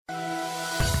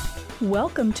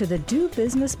Welcome to the Do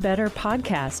Business Better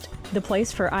podcast, the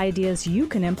place for ideas you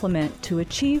can implement to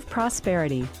achieve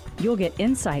prosperity. You'll get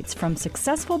insights from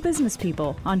successful business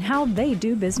people on how they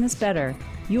do business better.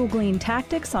 You'll glean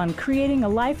tactics on creating a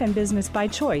life and business by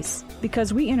choice,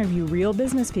 because we interview real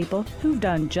business people who've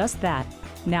done just that.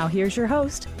 Now here's your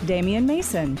host, Damian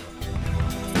Mason.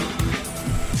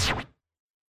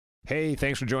 Hey,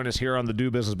 thanks for joining us here on the Do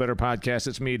Business Better podcast.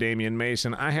 It's me, Damian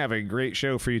Mason. I have a great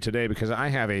show for you today because I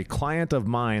have a client of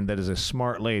mine that is a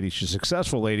smart lady. She's a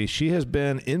successful lady. She has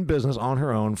been in business on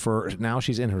her own for now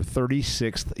she's in her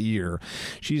 36th year.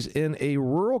 She's in a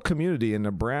rural community in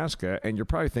Nebraska, and you're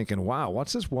probably thinking, wow,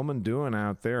 what's this woman doing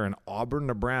out there in Auburn,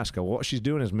 Nebraska? Well, what she's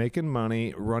doing is making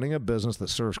money, running a business that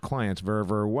serves clients very,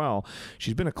 very well.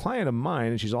 She's been a client of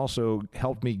mine, and she's also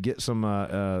helped me get some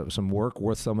work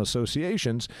with some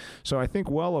associations. So I think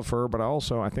well of her, but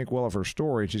I think well of her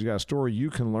story. She's got a story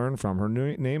you can learn from. Her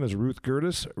name is Ruth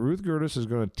Gerdes. Ruth Gerdes is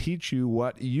going to teach you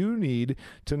what you need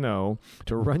to know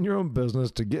to run your own business,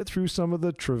 to get through some of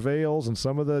the travails and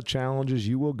some of the challenges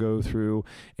you will go through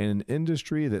in an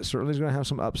industry that certainly is going to have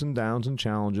some ups and downs and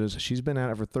challenges. She's been at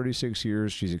it for 36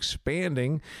 years. She's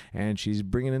expanding, and she's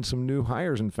bringing in some new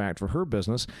hires, in fact, for her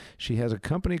business. She has a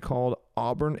company called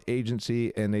Auburn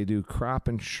Agency, and they do crop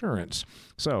insurance.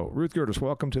 So, Ruth Gerdes,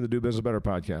 welcome to the Do Business Better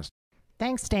podcast.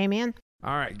 Thanks, Damian.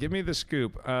 All right, give me the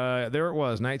scoop. There it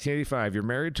was, 1985. You're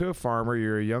married to a farmer.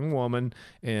 You're a young woman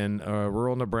in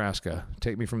rural Nebraska.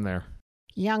 Take me from there.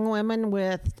 Young woman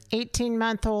with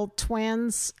 18-month-old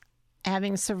twins,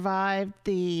 having survived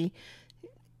the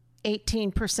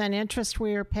 18% interest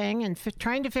we were paying, and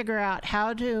trying to figure out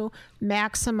how to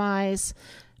maximize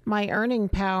my earning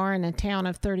power in a town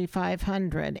of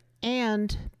 3,500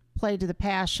 and play to the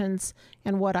passions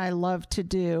and what I love to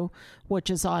do, which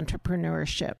is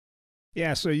entrepreneurship.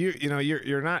 Yeah, so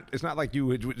you're not. It's not like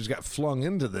you just got flung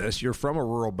into this. You're from a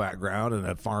rural background and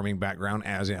a farming background,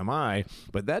 as am I.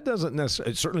 But that doesn't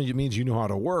necessarily. It certainly means you know how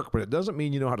to work, but it doesn't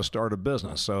mean you know how to start a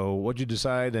business. So, what'd you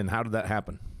decide, and how did that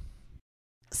happen?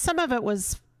 Some of it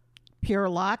was pure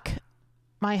luck.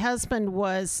 My husband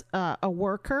was a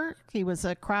worker. He was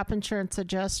a crop insurance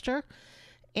adjuster.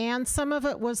 And some of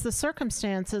it was the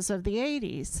circumstances of the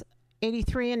 80s.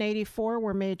 83 and 84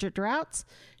 were major droughts.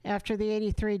 After the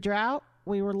 83 drought,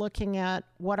 we were looking at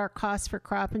what our cost for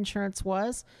crop insurance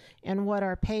was and what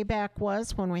our payback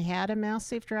was when we had a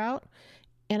massive drought.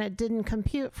 And it didn't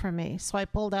compute for me. So I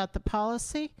pulled out the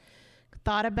policy,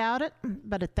 thought about it.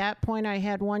 But at that point, I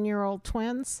had 1-year-old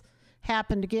twins.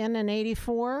 Happened again in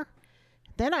 84.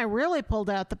 Then I really pulled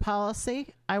out the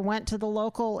policy. I went to the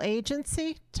local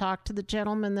agency, talked to the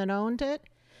gentleman that owned it,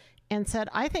 and said,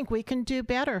 I think we can do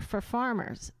better for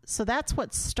farmers. So that's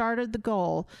what started the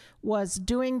goal, was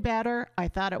doing better. I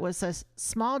thought it was a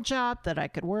small job that I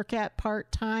could work at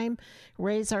part-time,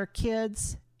 raise our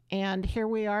kids, and here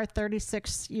we are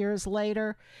 36 years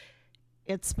later.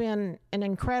 It's been an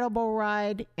incredible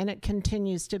ride, and it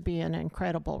continues to be an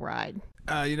incredible ride.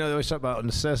 They always talk about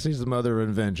necessity is the mother of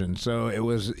invention. So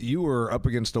you were up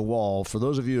against a wall. For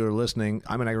those of you who are listening,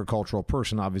 I'm an agricultural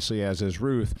person, obviously, as is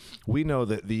Ruth. We know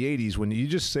that the 80s, when you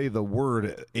just say the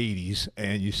word 80s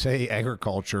and you say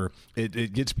agriculture,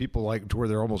 it gets people like to where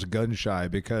they're almost gun shy,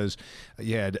 because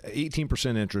you had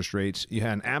 18% interest rates. You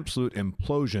had an absolute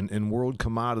implosion in world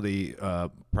commodity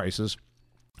prices.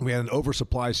 We had an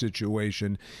oversupply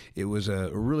situation. It was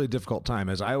a really difficult time.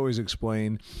 As I always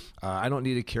explain, I don't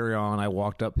need to carry on. I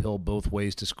walked uphill both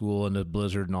ways to school in the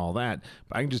blizzard and all that.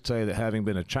 But I can just tell you that having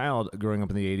been a child growing up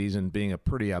in the 80s and being a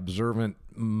pretty observant,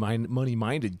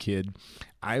 money-minded kid,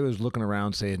 I was looking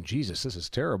around saying, Jesus, this is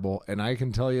terrible. And I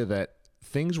can tell you that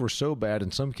things were so bad,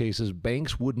 in some cases,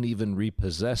 banks wouldn't even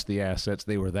repossess the assets.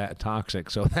 They were that toxic.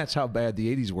 So that's how bad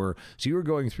the 80s were. So you were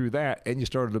going through that, and you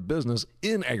started a business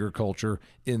in agriculture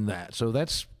in that. So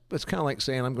that's kind of like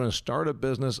saying, I'm going to start a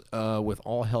business with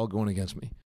all hell going against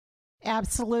me.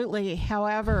 Absolutely.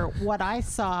 However, what I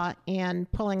saw in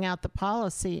pulling out the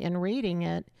policy and reading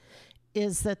it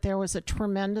is that there was a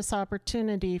tremendous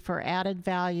opportunity for added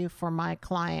value for my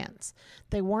clients.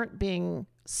 They weren't being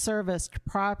serviced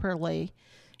properly,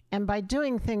 and by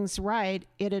doing things right,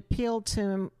 it appealed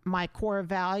to my core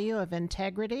value of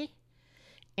integrity,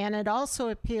 and it also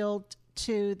appealed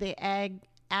to the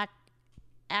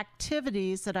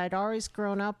activities that I'd always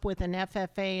grown up with in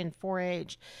FFA and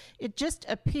 4-H. It just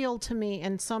appealed to me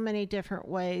in so many different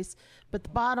ways, but the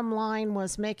bottom line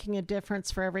was making a difference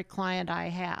for every client I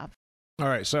have. All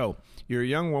right, so you're a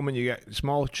young woman, you got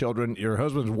small children, your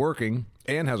husband's working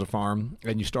and has a farm,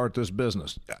 and you start this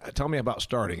business. Tell me about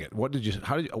starting it. What did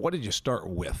you start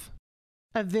with?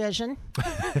 A vision.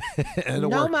 And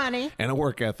no money. And a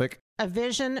work ethic. A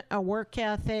vision, a work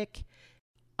ethic.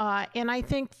 And I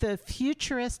think the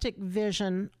futuristic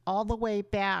vision all the way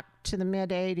back to the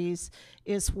mid-'80s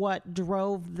is what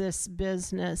drove this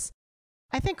business.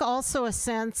 I think also a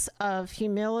sense of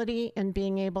humility and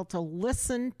being able to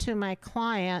listen to my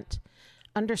client,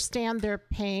 understand their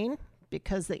pain,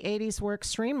 because the 80s were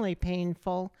extremely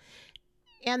painful,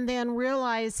 and then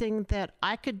realizing that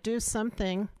I could do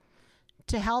something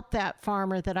to help that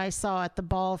farmer that I saw at the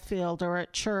ball field or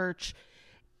at church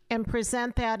and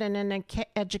present that in an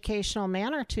educational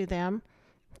manner to them.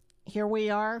 Here we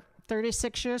are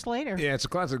 36 years later. Yeah, it's a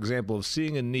classic example of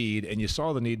seeing a need, and you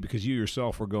saw the need because you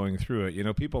yourself were going through it. You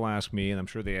know, people ask me, and I'm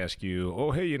sure they ask you,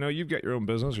 oh, hey, you know, you've got your own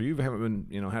business, or you haven't been,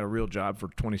 you know, had a real job for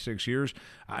 26 years.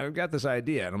 I've got this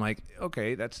idea. And I'm like,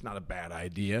 okay, that's not a bad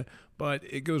idea, but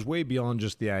it goes way beyond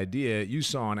just the idea. You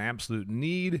saw an absolute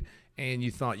need, and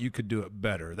you thought you could do it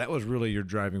better. That was really your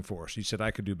driving force. You said,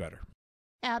 I could do better.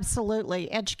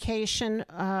 Absolutely. Education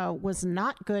was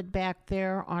not good back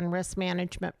there on risk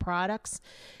management products.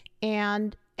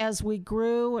 And as we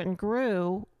grew and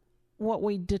grew, what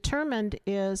we determined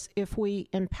is if we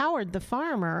empowered the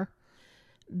farmer,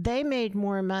 they made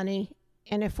more money.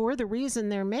 And if we're the reason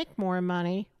they make more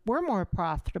money, we're more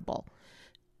profitable.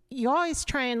 You always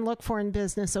try and look for in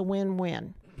business a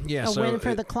win-win. Yeah, a win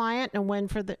for the client and a win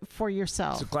for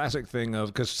yourself. It's a classic thing of,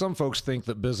 because some folks think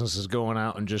that business is going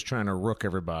out and just trying to rook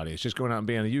everybody. It's just going out and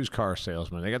being a used car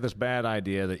salesman. They got this bad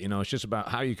idea that, you know, it's just about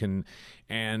how you can,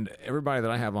 and everybody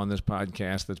that I have on this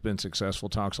podcast that's been successful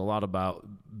talks a lot about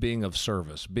being of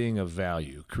service, being of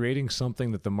value, creating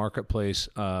something that the marketplace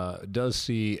does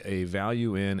see a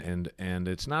value in, and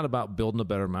it's not about building a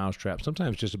better mousetrap.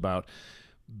 Sometimes it's just about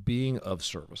being of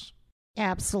service.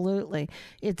 Absolutely.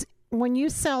 It's when you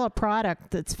sell a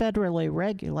product that's federally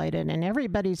regulated and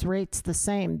everybody's rate's the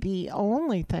same, the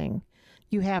only thing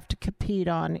you have to compete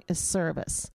on is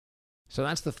service. So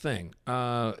that's the thing.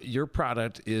 Your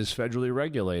product is federally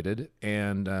regulated,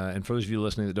 and for those of you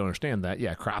listening that don't understand that,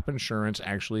 yeah, crop insurance,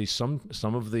 actually some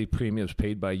of the premiums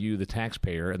paid by you, the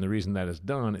taxpayer, and the reason that is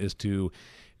done is to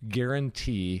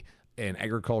guarantee an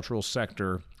agricultural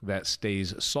sector that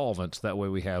stays solvent. So that way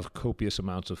we have copious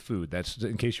amounts of food. That's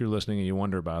in case you're listening and you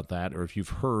wonder about that, or if you've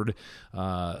heard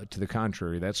to the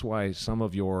contrary. That's why some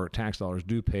of your tax dollars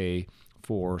do pay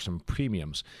for some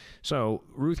premiums. So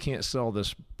Ruth can't sell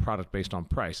this product based on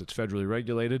price. It's federally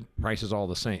regulated. Price is all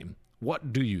the same.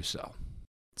 What do you sell?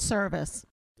 Service,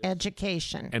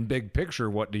 education. And big picture,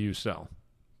 what do you sell?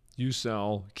 You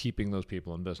sell keeping those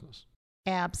people in business.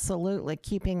 Absolutely,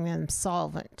 keeping them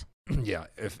solvent. Yeah,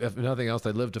 if nothing else,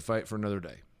 they live to fight for another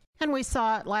day. And we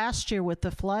saw it last year with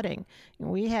the flooding.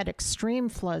 We had extreme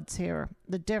floods here.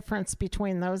 The difference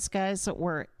between those guys that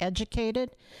were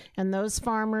educated and those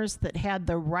farmers that had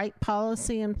the right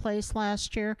policy in place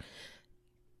last year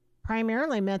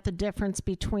primarily meant the difference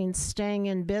between staying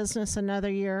in business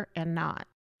another year and not.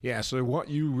 Yeah, so what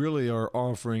you really are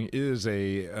offering is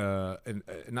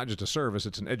not just a service,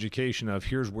 it's an education of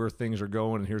here's where things are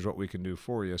going and here's what we can do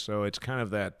for you. So it's kind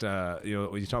of that,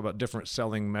 when you talk about different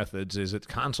selling methods, is it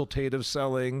consultative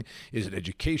selling? Is it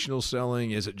educational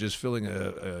selling? Is it just filling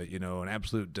an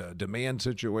absolute demand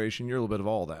situation? You're a little bit of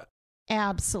all that.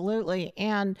 Absolutely.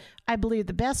 And I believe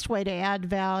the best way to add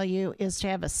value is to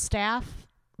have a staff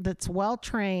that's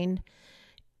well-trained.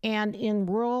 And in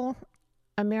rural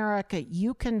America,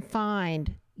 you can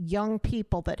find young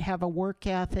people that have a work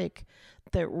ethic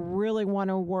that really want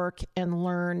to work and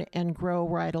learn and grow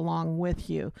right along with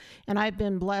you. And I've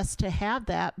been blessed to have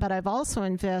that, but I've also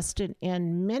invested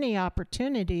in many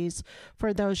opportunities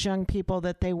for those young people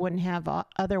that they wouldn't have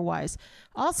otherwise.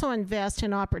 Also invest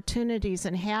in opportunities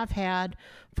and have had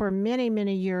for many,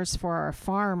 many years for our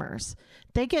farmers.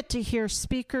 They get to hear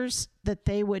speakers that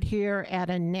they would hear at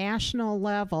a national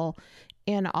level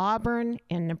in Auburn,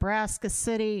 in Nebraska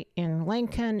City, in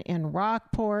Lincoln, in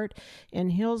Rockport,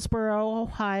 in Hillsboro,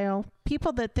 Ohio,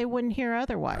 people that they wouldn't hear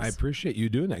otherwise. I appreciate you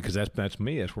doing that because that's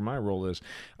me. That's where my role is.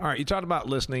 All right, you talked about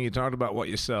listening, you talked about what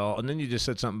you sell, and then you just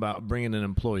said something about bringing in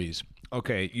employees.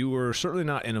 Okay, you were certainly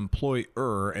not an employer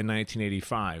in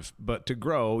 1985, but to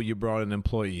grow, you brought in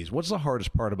employees. What's the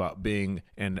hardest part about being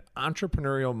an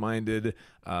entrepreneurial-minded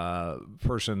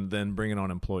person than bringing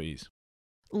on employees?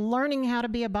 Learning how to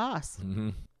be a boss.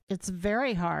 Mm-hmm. It's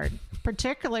very hard,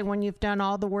 particularly when you've done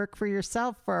all the work for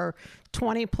yourself for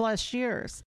 20 plus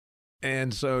years.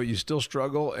 And so you still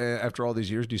struggle after all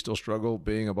these years? Do you still struggle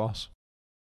being a boss?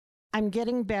 I'm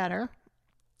getting better.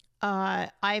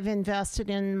 I've invested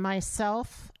in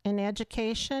myself in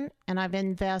education, and I've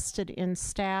invested in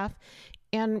staff,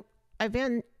 and I've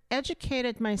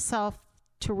educated myself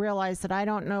to realize that I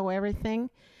don't know everything.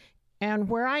 And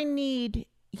where I need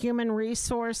human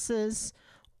resources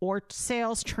or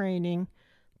sales training,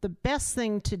 the best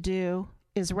thing to do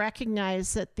is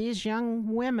recognize that these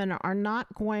young women are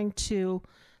not going to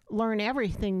learn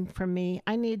everything from me.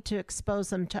 I need to expose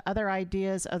them to other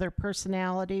ideas, other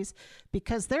personalities,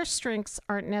 because their strengths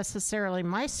aren't necessarily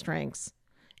my strengths,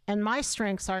 and my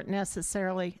strengths aren't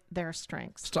necessarily their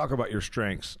strengths. Let's talk about your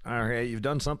strengths. All right, you've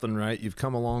done something right. You've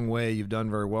come a long way. You've done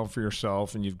very well for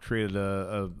yourself, and you've created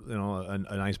a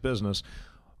nice business.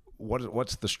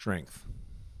 What's the strength?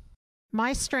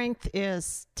 My strength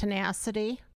is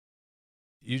tenacity.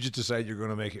 You just decide you're going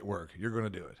to make it work. You're going to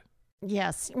do it.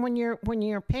 Yes, when you're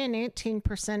paying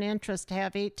 18% interest to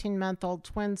have 18-month-old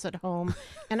twins at home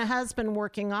and a husband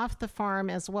working off the farm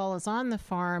as well as on the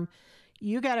farm,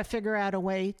 you got to figure out a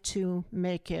way to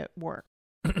make it work.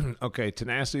 Okay,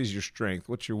 tenacity is your strength.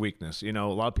 What's your weakness? You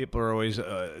know, a lot of people are always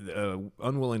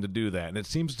unwilling to do that. And it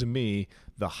seems to me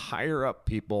the higher up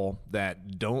people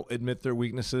that don't admit their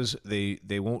weaknesses,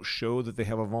 they won't show that they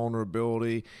have a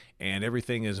vulnerability, and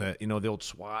everything is the old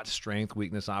SWOT, strength,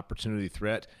 weakness, opportunity,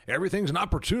 threat. Everything's an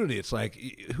opportunity. It's like,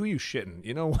 who you shitting?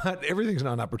 You know what? Everything's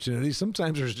not an opportunity.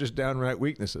 Sometimes there's just downright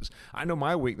weaknesses. I know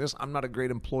my weakness. I'm not a great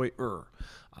employer.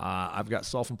 I've got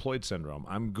self-employed syndrome.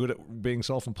 I'm good at being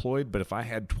self-employed, but if I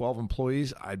had 12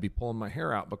 employees, I'd be pulling my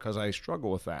hair out because I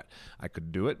struggle with that. I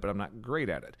could do it, but I'm not great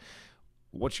at it.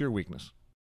 What's your weakness?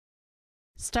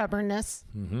 Stubbornness.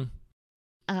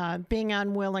 Mm-hmm. Being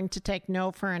unwilling to take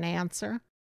no for an answer.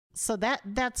 So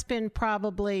that's been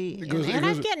probably,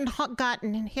 I've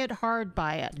gotten hit hard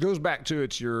by it. It goes back to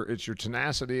it's your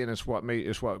tenacity, and it's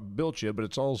what built you, but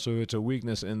it's a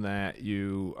weakness in that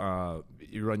you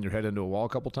run your head into a wall a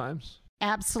couple times.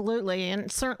 Absolutely, and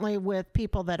certainly with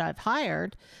people that I've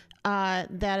hired, that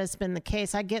has been the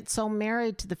case. I get so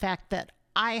married to the fact that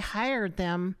I hired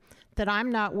them that I'm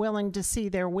not willing to see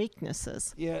their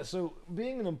weaknesses. Yeah, so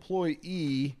being an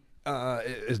employee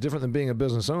is different than being a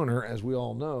business owner, as we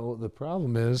all know. The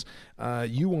problem is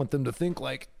you want them to think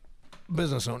like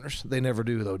business owners. They never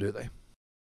do, though, do they?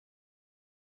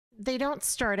 They don't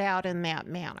start out in that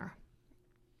manner.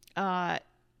 I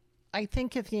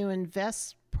think if you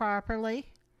invest properly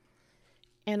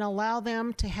and allow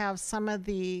them to have some of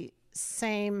the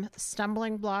same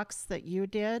stumbling blocks that you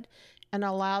did and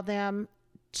allow them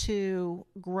to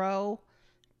grow,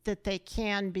 that they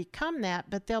can become that,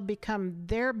 but they'll become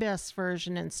their best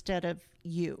version instead of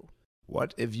you.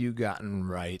 What have you gotten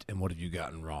right and what have you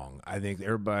gotten wrong? I think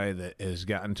everybody that has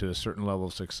gotten to a certain level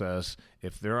of success,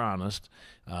 if they're honest,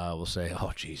 will say,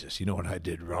 oh, Jesus, you know what I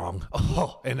did wrong?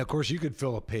 Oh, and of course you could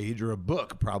fill a page or a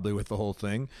book probably with the whole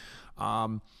thing.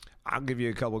 I'll give you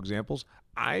a couple examples.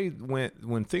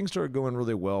 When things started going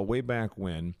really well, way back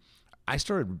when, I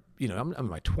started, I'm in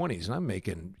my 20s and I'm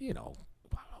making,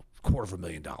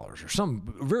 $250,000 or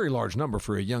some very large number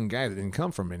for a young guy that didn't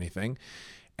come from anything.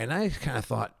 And I kind of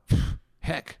thought,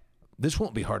 heck, this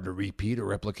won't be hard to repeat or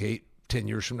replicate 10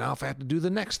 years from now if I have to do the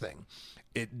next thing.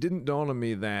 It didn't dawn on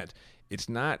me that it's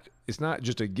not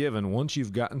just a given. Once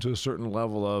you've gotten to a certain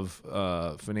level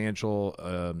of financial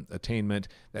attainment,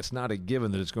 that's not a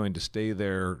given that it's going to stay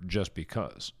there just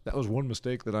because. That was one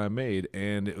mistake that I made,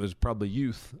 and it was probably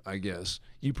youth, I guess.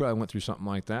 You probably went through something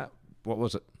like that. What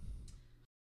was it?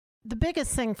 The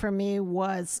biggest thing for me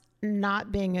was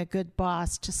not being a good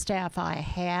boss to staff I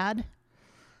had,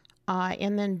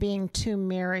 and then being too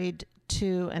married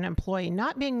to an employee,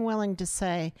 not being willing to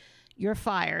say, you're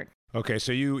fired. Okay,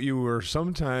 so you were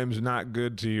sometimes not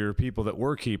good to your people that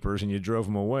were keepers and you drove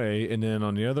them away, and then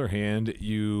on the other hand,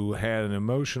 you had an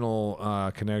emotional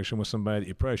connection with somebody that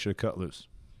you probably should have cut loose.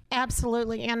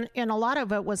 Absolutely, and a lot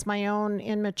of it was my own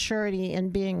immaturity in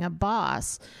being a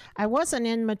boss. I wasn't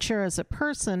immature as a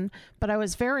person, but I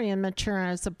was very immature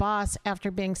as a boss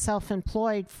after being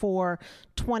self-employed for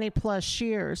 20 plus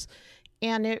years.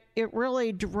 And it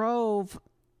really drove,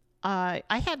 I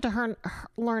had to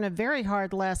learn a very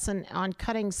hard lesson on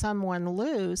cutting someone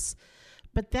loose,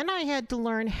 but then I had to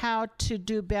learn how to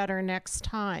do better next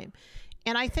time.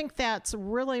 And I think that's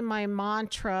really my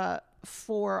mantra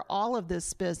for all of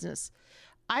this business.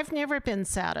 I've never been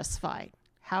satisfied.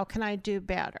 How can I do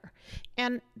better?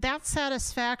 And that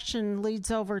satisfaction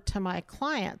leads over to my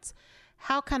clients.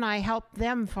 How can I help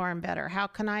them farm better? How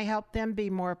can I help them be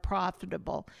more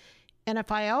profitable? And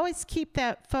if I always keep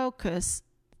that focus,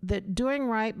 that doing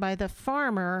right by the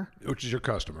farmer, which is your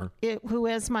customer, who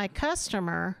is my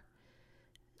customer,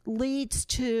 leads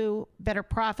to better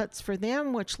profits for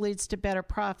them, which leads to better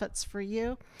profits for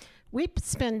you. We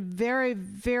spend very,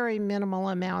 very minimal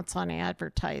amounts on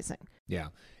advertising. Yeah.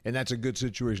 And that's a good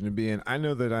situation to be in. I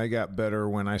know that I got better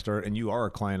when I started, and you are a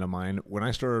client of mine, when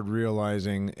I started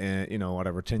realizing,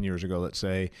 whatever, 10 years ago, let's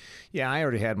say, yeah, I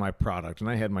already had my product and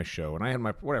I had my show and I had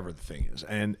my, whatever the thing is.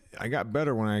 And I got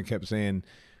better when I kept saying,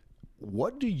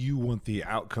 what do you want the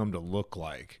outcome to look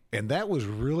like? And that was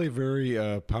really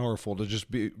very powerful to just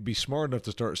be smart enough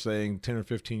to start saying 10 or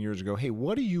 15 years ago, hey,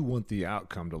 what do you want the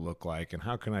outcome to look like and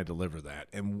how can I deliver that?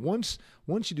 And once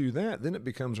you do that, then it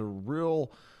becomes a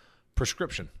real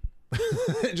prescription.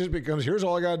 It just becomes, here's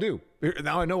all I got to do.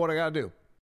 Now I know what I got to do.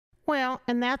 Well,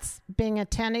 and that's being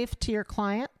attentive to your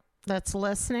client that's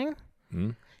listening.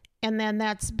 Mm-hmm. And then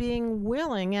that's being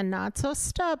willing and not so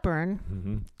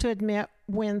stubborn to admit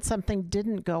when something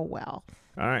didn't go well.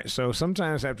 All right. So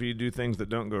sometimes after you do things that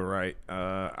don't go right,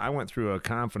 I went through a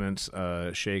confidence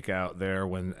shakeout there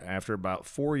when after about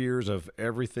 4 years of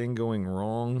everything going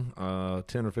wrong,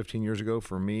 10 or 15 years ago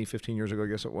for me, 15 years ago, I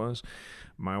guess it was,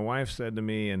 my wife said to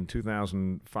me in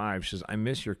 2005, she says, I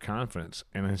miss your confidence.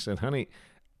 And I said, honey,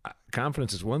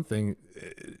 confidence is one thing.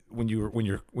 When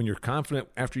you're confident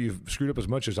after you've screwed up as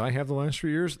much as I have the last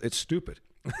 3 years, it's stupid.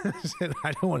 I said,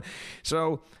 I don't want.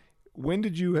 So when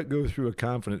did you go through a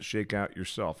confidence shakeout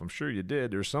yourself? I'm sure you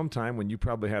did. There's some time when you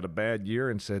probably had a bad year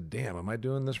and said, damn, am I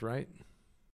doing this right?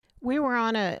 We were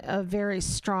on a very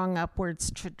strong upwards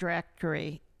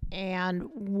trajectory. And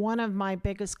one of my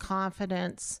biggest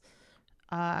confidence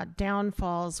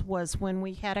downfalls was when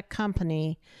we had a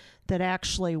company that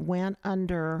actually went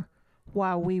under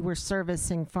while we were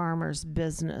servicing farmers'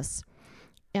 business.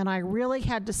 And I really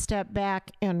had to step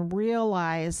back and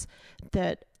realize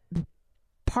that the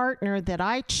partner that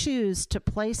I choose to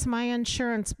place my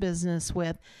insurance business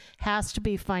with has to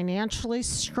be financially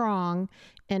strong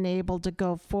and able to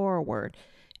go forward.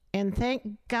 And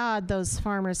thank God those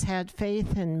farmers had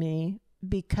faith in me,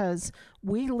 because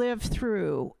we lived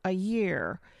through a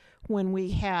year when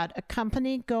we had a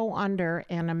company go under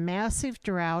and a massive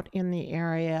drought in the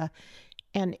area,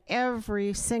 and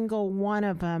every single one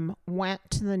of them went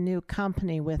to the new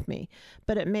company with me.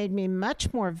 But it made me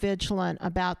much more vigilant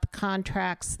about the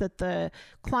contracts that the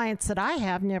clients that I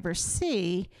have never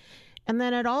see. And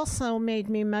then it also made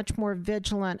me much more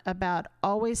vigilant about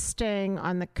always staying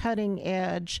on the cutting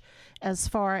edge as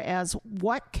far as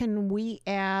what can we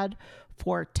add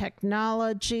for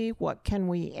technology, what can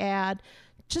we add.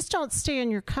 Just don't stay in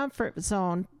your comfort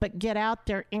zone, but get out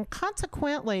there. And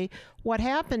consequently, what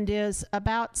happened is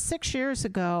about 6 years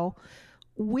ago,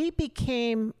 we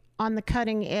became on the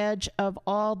cutting edge of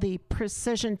all the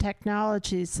precision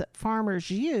technologies that farmers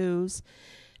use.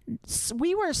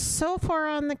 We were so far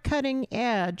on the cutting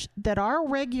edge that our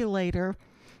regulator,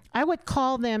 I would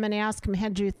call them and ask them,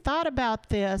 had you thought about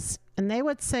this? And they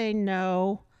would say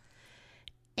no.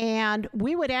 And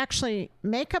we would actually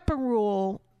make up a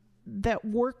rule that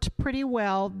worked pretty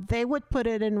well. They would put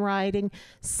it in writing,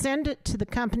 send it to the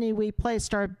company we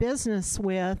placed our business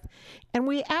with, and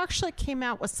we actually came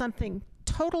out with something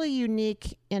totally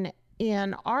unique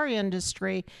in our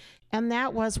industry, and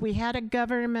that was we had a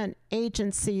government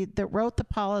agency that wrote the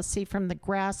policy from the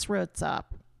grassroots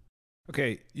up.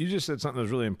 Okay, you just said something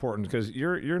that's really important, because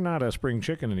you're not a spring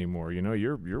chicken anymore. You know,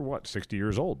 you're what, 60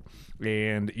 years old,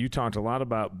 and you talked a lot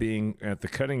about being at the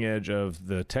cutting edge of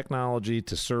the technology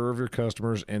to serve your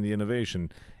customers and the innovation.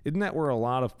 Isn't that where a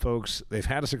lot of folks, they've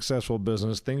had a successful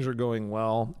business, things are going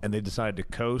well, and they decide to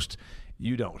coast?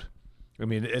 You don't. I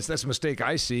mean, that's a mistake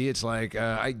I see. It's like,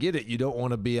 I get it. You don't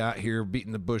want to be out here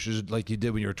beating the bushes like you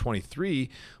did when you were 23.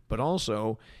 But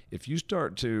also, if you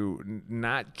start to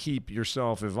not keep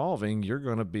yourself evolving, you're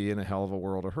going to be in a hell of a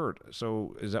world of hurt.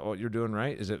 So is that what you're doing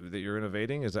right? Is it that you're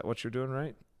innovating? Is that what you're doing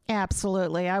right?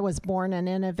 Absolutely. I was born an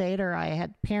innovator. I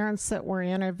had parents that were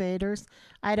innovators.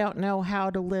 I don't know how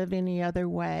to live any other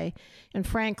way. And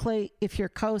frankly, if you're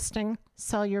coasting,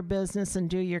 sell your business and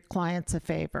do your clients a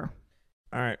favor.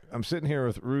 All right, I'm sitting here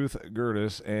with Ruth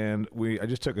Gerdes, and I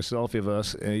just took a selfie of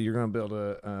us. You're going to be able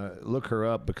to look her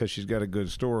up because she's got a good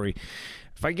story.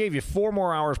 If I gave you 4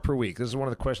 more hours per week, this is one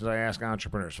of the questions I ask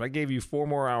entrepreneurs. If I gave you 4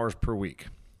 more hours per week,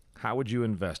 how would you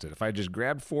invest it? If I just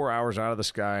grabbed 4 hours out of the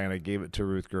sky and I gave it to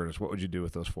Ruth Gerdes, what would you do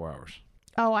with those 4 hours?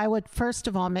 Oh, I would first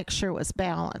of all make sure it was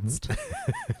balanced.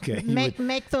 Okay.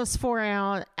 Make those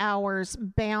 4 hours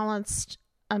balanced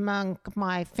among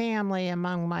my family,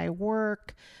 among my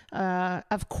work.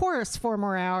 Of course, 4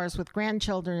 more hours with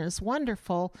grandchildren is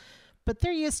wonderful, but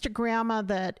they're used to grandma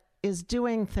that is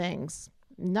doing things.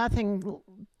 Nothing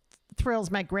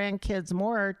thrills my grandkids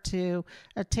more to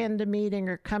attend a meeting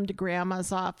or come to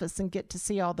grandma's office and get to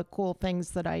see all the cool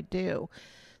things that I do.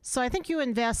 So I think you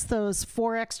invest those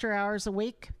 4 extra hours a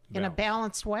week in a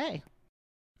balanced way.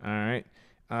 All right.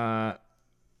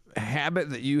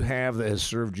 habit that you have that has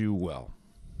served you well?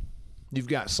 You've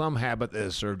got some habit that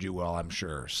has served you well, I'm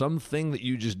sure. Something that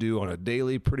you just do on a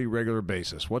daily, pretty regular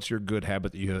basis. What's your good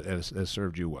habit that has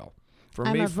served you well?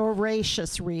 I'm a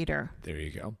voracious reader. There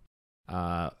you go.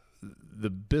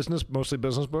 Mostly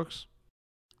business books?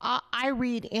 I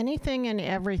read anything and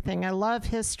everything. I love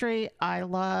history. I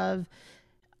love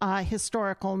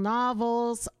historical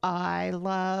novels.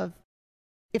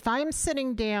 If I'm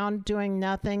sitting down doing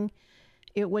nothing,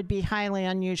 it would be highly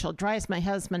unusual. It drives my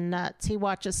husband nuts. He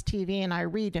watches TV and I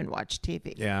read and watch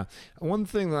TV. Yeah. One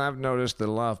thing that I've noticed that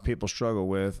a lot of people struggle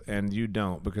with, and you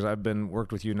don't, because I've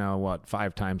worked with you now,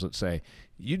 5 times, let's say.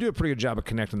 You do a pretty good job of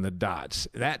connecting the dots.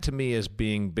 That to me is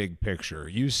being big picture.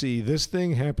 You see this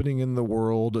thing happening in the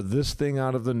world, this thing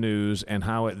out of the news, and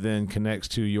how it then connects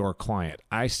to your client.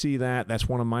 I see that. That's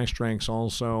one of my strengths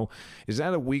also. Is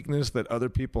that a weakness that other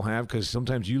people have? Because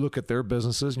sometimes you look at their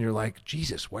businesses and you're like,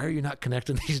 Jesus, why are you not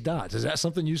connecting these dots? Is that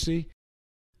something you see?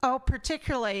 Oh,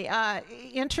 particularly.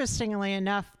 Interestingly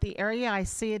enough, the area I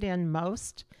see it in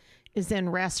most is in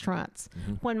restaurants.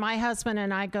 Mm-hmm. When my husband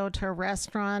and I go to a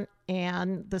restaurant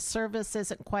and the service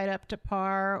isn't quite up to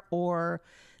par or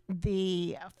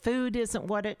the food isn't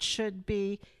what it should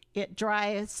be, it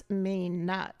drives me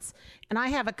nuts. And I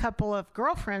have a couple of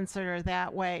girlfriends that are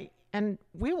that way, and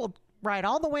we will ride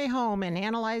all the way home and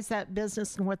analyze that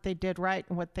business and what they did right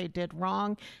and what they did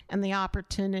wrong and the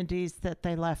opportunities that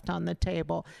they left on the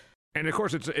table. And of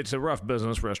course, it's a rough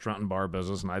business, restaurant and bar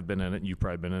business, and I've been in it, and you've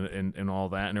probably been in it, and all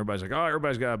that. And everybody's like, oh,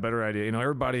 everybody's got a better idea. You know,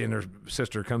 everybody and their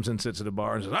sister comes in, sits at a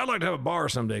bar, and says, I'd like to have a bar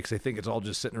someday, because they think it's all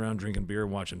just sitting around drinking beer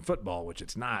and watching football, which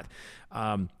it's not.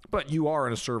 But you are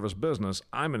in a service business.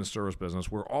 I'm in a service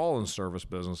business. We're all in service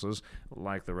businesses,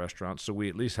 like the restaurants, so we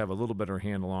at least have a little better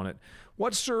handle on it.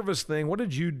 What service thing, what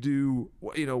did you do,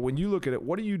 you know, when you look at it,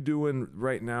 what are you doing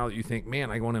right now that you think,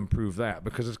 man, I want to improve that?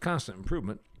 Because it's constant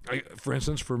improvement. For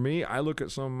instance, for me, I look at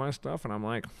some of my stuff and I'm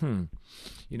like,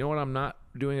 you know what I'm not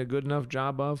doing a good enough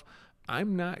job of?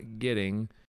 I'm not getting,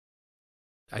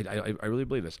 I really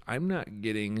believe this, I'm not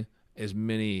getting as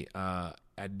many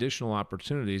additional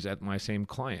opportunities at my same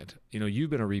client. You know, you've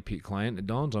been a repeat client. It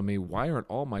dawns on me, why aren't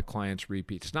all my clients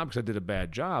repeats? It's not because I did a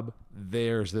bad job.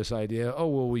 There's this idea, oh,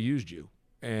 well, we used you,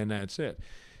 and that's it.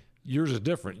 Yours is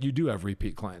different. You do have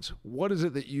repeat clients. What is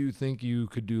it that you think you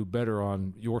could do better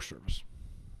on your service?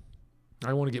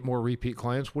 I want to get more repeat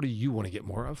clients. What do you want to get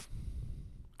more of?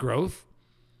 Growth?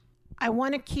 I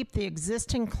want to keep the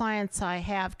existing clients I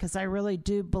have because I really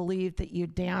do believe that you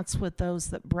dance with those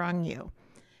that brung you.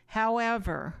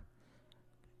 However,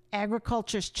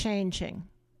 agriculture's changing.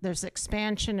 There's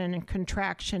expansion and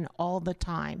contraction all the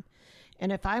time.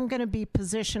 And if I'm going to be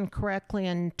positioned correctly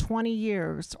in 20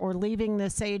 years or leaving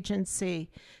this agency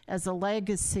as a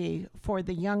legacy for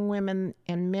the young women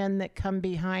and men that come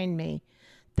behind me,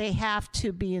 they have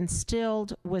to be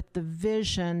instilled with the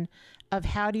vision of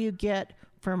how do you get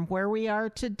from where we are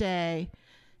today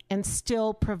and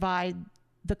still provide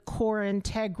the core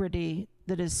integrity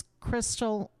that is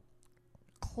crystal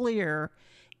clear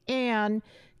and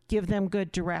give them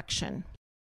good direction.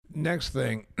 Next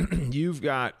thing, you've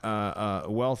got a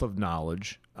wealth of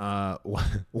knowledge.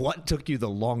 What took you the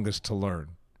longest to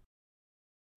learn?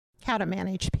 How to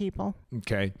manage people.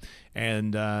 Okay.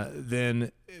 And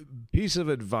then piece of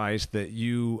advice that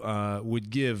you would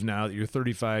give now that your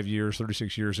 35 years,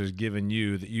 36 years has given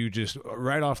you, that you just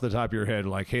right off the top of your head,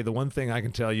 like, hey, the one thing I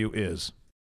can tell you is?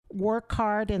 Work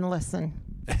hard and listen.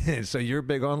 So you're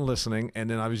big on listening, and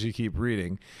then obviously you keep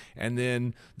reading. And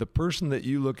then the person that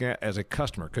you look at as a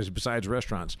customer, because besides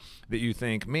restaurants, that you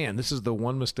think, man, this is the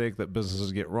one mistake that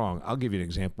businesses get wrong. I'll give you an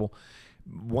example.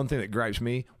 One thing that gripes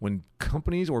me, when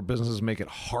companies or businesses make it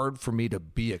hard for me to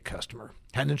be a customer.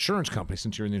 Had an insurance company,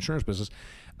 since you're in the insurance business,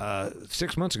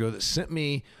 6 months ago that sent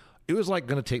me, it was like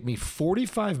going to take me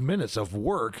 45 minutes of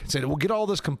work. Said, we'll get all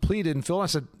this completed and filled. I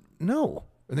said, no.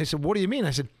 And they said, what do you mean?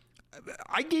 I said,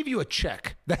 I gave you a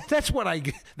check. That's what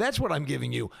I'm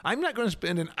giving you. I'm not going to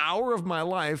spend an hour of my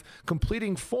life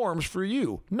completing forms for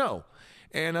you. No.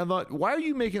 And I thought, why are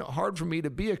you making it hard for me to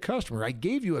be a customer? I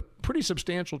gave you a pretty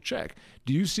substantial check.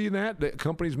 Do you see that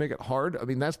companies make it hard? I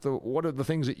mean, what are the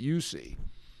things that you see?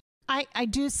 I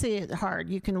do see it hard.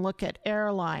 You can look at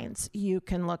airlines. You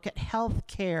can look at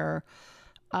healthcare.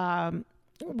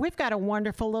 We've got a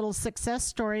wonderful little success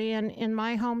story in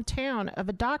my hometown of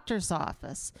a doctor's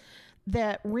office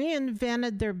that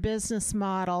reinvented their business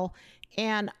model.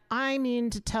 And I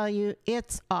mean to tell you,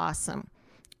 it's awesome.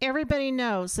 Everybody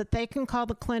knows that they can call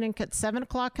the clinic at 7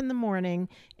 o'clock in the morning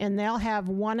and they'll have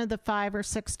one of the 5 or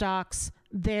 6 docs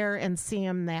there and see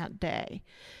them that day.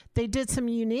 They did some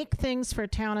unique things for a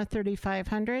town of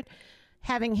 3,500.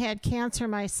 having had cancer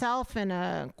myself in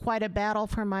quite a battle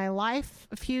for my life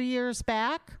a few years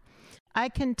back, I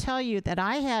can tell you that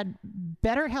I had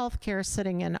better health care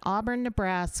sitting in Auburn,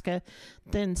 Nebraska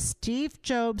than Steve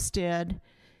Jobs did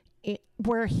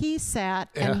where he sat,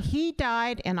 and he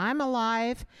died, and I'm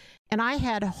alive, and I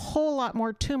had a whole lot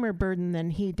more tumor burden than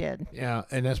he did. Yeah,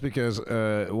 and that's because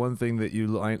one thing that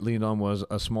you leaned on was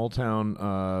a small town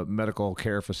medical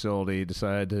care facility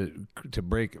decided to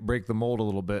break the mold a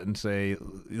little bit and say,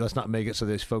 let's not make it so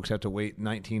these folks have to wait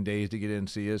 19 days to get in and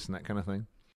see us and that kind of thing.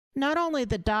 Not only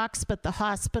the docs, but the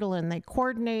hospital, and they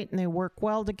coordinate and they work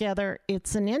well together.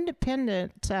 It's an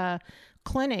independent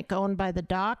clinic owned by the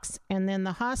docs, and then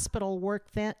the hospital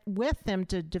worked with them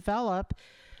to develop.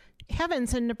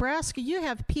 Heavens, in Nebraska, you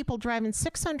have people driving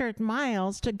 600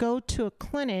 miles to go to a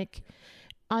clinic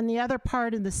on the other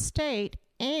part of the state,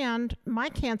 and my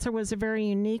cancer was a very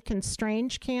unique and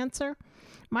strange cancer.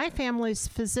 My family's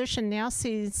physician now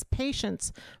sees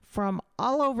patients from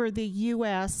all over the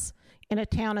U.S., in a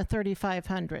town of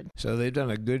 3,500. So they've done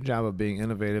a good job of being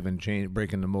innovative and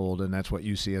breaking the mold, and that's what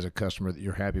you see as a customer that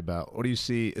you're happy about. What do you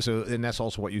see? So, and that's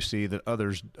also what you see that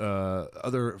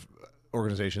other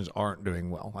organizations aren't doing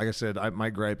well. Like I said, my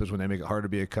gripe is when they make it hard to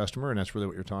be a customer, and that's really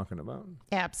what you're talking about.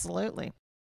 Absolutely.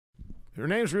 Her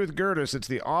name's Ruth Gerdes. It's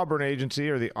the Auburn Agency,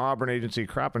 or the Auburn Agency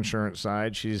crop insurance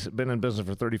side. She's been in business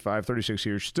for 35, 36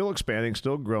 years, still expanding,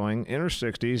 still growing, in her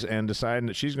 60s, and deciding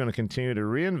that she's going to continue to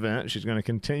reinvent. She's going to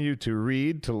continue to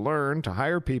read, to learn, to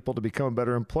hire people, to become a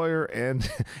better employer, and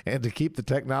to keep the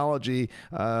technology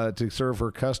to serve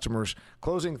her customers.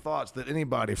 Closing thoughts that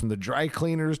anybody, from the dry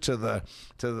cleaners to the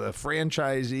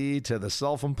franchisee, to the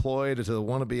self-employed, to the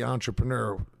wannabe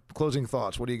entrepreneur, closing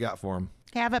thoughts, what do you got for them?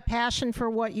 Have a passion for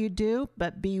what you do,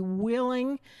 but be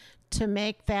willing to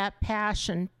make that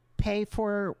passion pay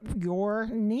for your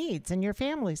needs and your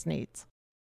family's needs.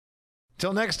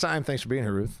 Until next time, thanks for being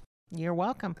here, Ruth. You're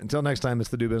welcome. Until next time, it's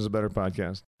the Do Business Better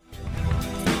podcast.